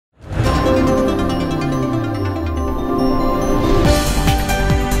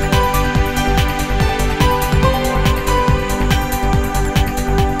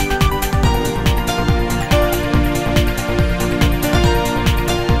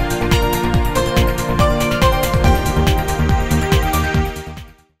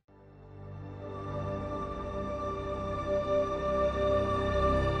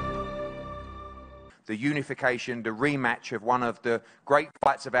the unification, the rematch of one of the great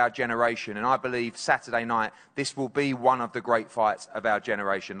fights of our generation. And I believe Saturday night, this will be one of the great fights of our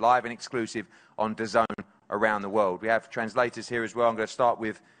generation, live and exclusive on DAZN around the world. We have translators here as well. I'm going to start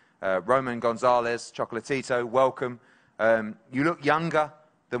with Roman Gonzalez. Chocolatito, welcome. You look younger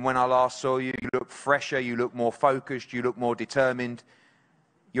than when I last saw you. You look fresher, you look more focused, you look more determined.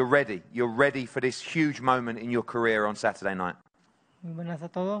 You're ready. You're ready for this huge moment in your career on Saturday night. Muy buenas a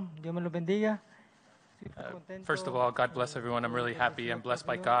todos. Dios me los bendiga. First of all, God bless everyone. I'm really happy. I'm blessed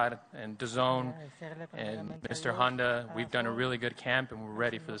by God and DAZN and Mr. Honda. We've done a really good camp and we're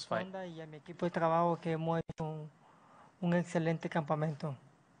ready for this fight. Y a mi equipo de trabajo que hemos hecho un excelente campamento.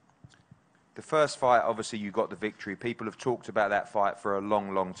 The first fight, obviously, you got the victory. People have talked about that fight for a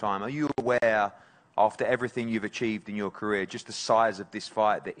long, long time. Are you aware, after everything you've achieved in your career, just the size of this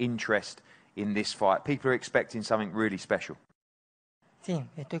fight, the interest in this fight? People are expecting something really special. Sí,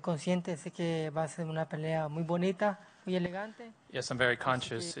 estoy consciente, sé que va a ser una pelea muy bonita, muy elegante. Yes, I'm very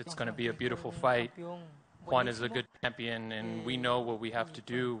conscious. It's going to be a beautiful fight. Juan is a good champion, and we know what we have to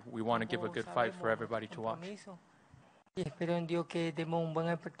do. We want to give a good fight for everybody to watch. Y espero en Dios que demos un buen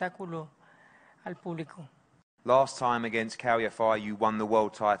espectáculo al público. Last time against Kaliafai, you won the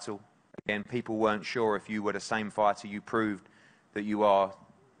world title. Again, people weren't sure if you were the same fighter. You proved that you are.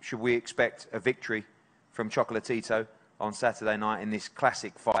 Should we expect a victory from Chocolatito on Saturday night in this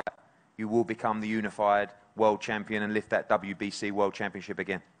classic fight? You will become the unified world champion and lift that WBC World Championship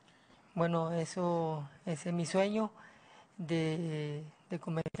again. Bueno, ese es mi sueño de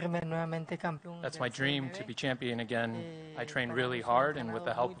convertirme nuevamente campeón. That's my dream, to be champion again. I train really hard, and with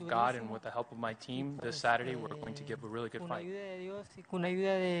the help of God and with the help of my team, this Saturday we're going to give a really good fight. Con la ayuda de Dios y con la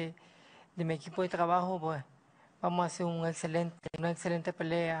ayuda de mi equipo de trabajo, pues vamos a hacer una excelente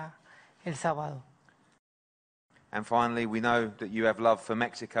pelea el sábado. And finally, we know that you have love for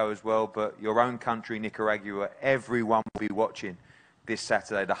Mexico as well, but your own country, Nicaragua, everyone will be watching this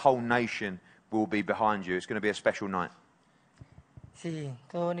Saturday. The whole nation will be behind you. It's going to be a special night. Sí,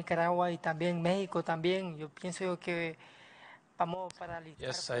 todo Nicaragua y también México también. Yo pienso que vamos para alistar.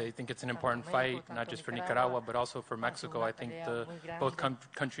 Yes, I think it's an important fight, not just for Nicaragua, but also for Mexico. I think both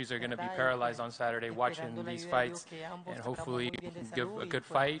countries are going to be paralyzed on Saturday watching these fights, and hopefully give a good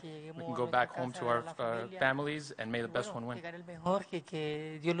fight. We can go back home to our families, and may the best one win.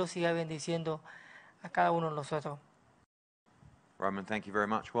 Que Dios los siga bendiciendo a cada uno de nosotros. Roman, thank you very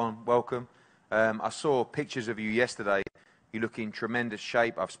much. Juan, welcome. I saw pictures of you yesterday. You look in tremendous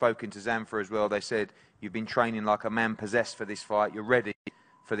shape. I've spoken to Zanfer as well. They said you've been training like a man possessed for this fight. You're ready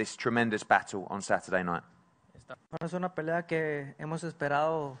for this tremendous battle on Saturday night. Es una pelea que hemos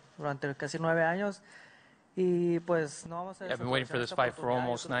esperado durante casi 9 años. Y pues no vamos a I've been waiting for this fight for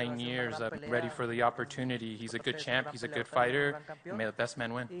almost 9 years. I'm ready for the opportunity. He's a good champ. He's a good fighter. May the best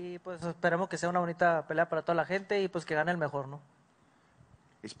man win. Y pues esperemos que sea una bonita pelea para toda la gente y pues que gane el mejor, ¿no?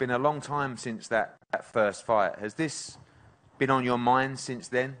 It's been a long time since that first fight. Has this been on your mind since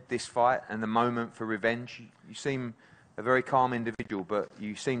then, this fight and the moment for revenge? You seem a very calm individual, but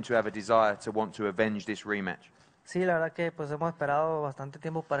you seem to have a desire to want to avenge this rematch. Sí, la verdad que pues hemos esperado bastante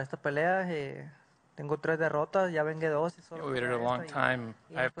tiempo para esta pelea. Tengo 3 derrotas, ya vengué 2. We waited a long time.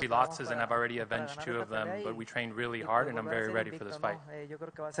 I have 3 losses and I've already avenged 2 of them, but we trained really hard and I'm very ready for this fight. Yo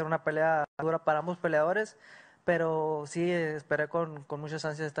creo que va a ser una pelea dura para ambos peleadores, pero sí esperé con muchas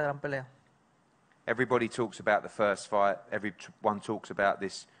ansias esta gran pelea. Everybody talks about the first fight. Everyone talks about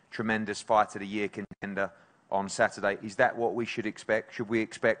this tremendous fight of the year contender on Saturday. Is that what we should expect? Should we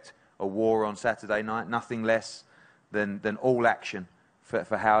expect a war on Saturday night? Nothing less than all action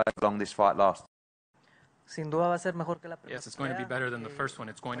for however long this fight lasts? Sin duda va a ser mejor que la primera. Yes, it's going to be better than the first one.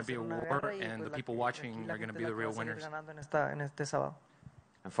 It's going to be a war, and the people watching are going to be the real winners.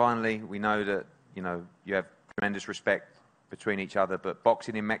 And finally, we know that you have tremendous respect between each other, but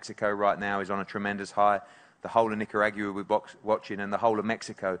boxing in Mexico right now is on a tremendous high. The whole of Nicaragua will be watching, and the whole of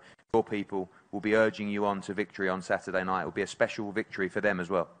Mexico, your people, will be urging you on to victory on Saturday night. It will be a special victory for them as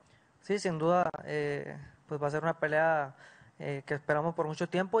well. Sí, sin duda, pues va a ser una pelea que esperamos por mucho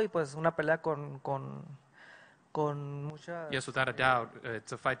tiempo y pues una pelea con mucha. Yes, without a doubt,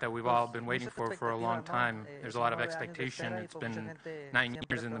 it's a fight that we've all been waiting for a long time. There's a lot of expectation. It's been 9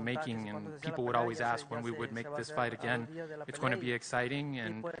 years in the making, and people would always ask when we would make this fight again. It's going to be exciting,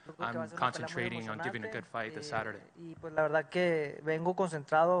 and I'm concentrating on giving a good fight this Saturday. Y pues la verdad que vengo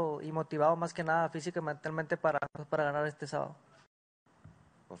concentrado y motivado más que nada física y mentalmente para ganar este sábado.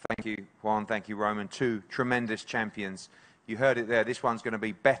 Well, thank you, Juan. Thank you, Roman. 2 tremendous champions. You heard it there. This one's going to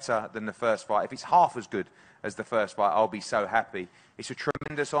be better than the first fight. If it's half as good as the first fight, I'll be so happy. It's a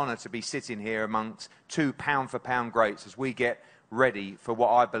tremendous honour to be sitting here amongst 2 pound-for-pound greats as we get ready for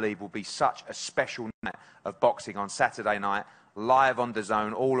what I believe will be such a special night of boxing on Saturday night, live on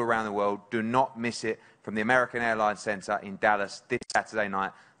DAZN all around the world. Do not miss it from the American Airlines Center in Dallas this Saturday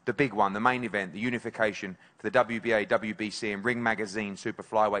night. The big one, the main event, the unification for the WBA, WBC and Ring Magazine Super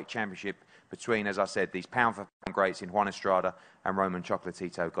Flyweight Championship between, as I said, these pound-for-pound greats in Juan Estrada and Roman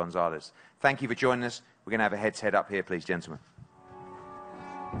Chocolatito Gonzalez. Thank you for joining us. We're going to have a head-to-head up here, please, gentlemen.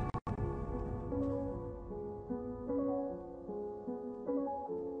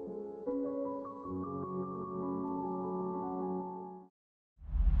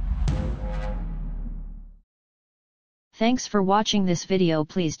 Thanks for watching this video.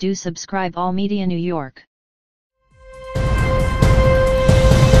 Please do subscribe All Media New York.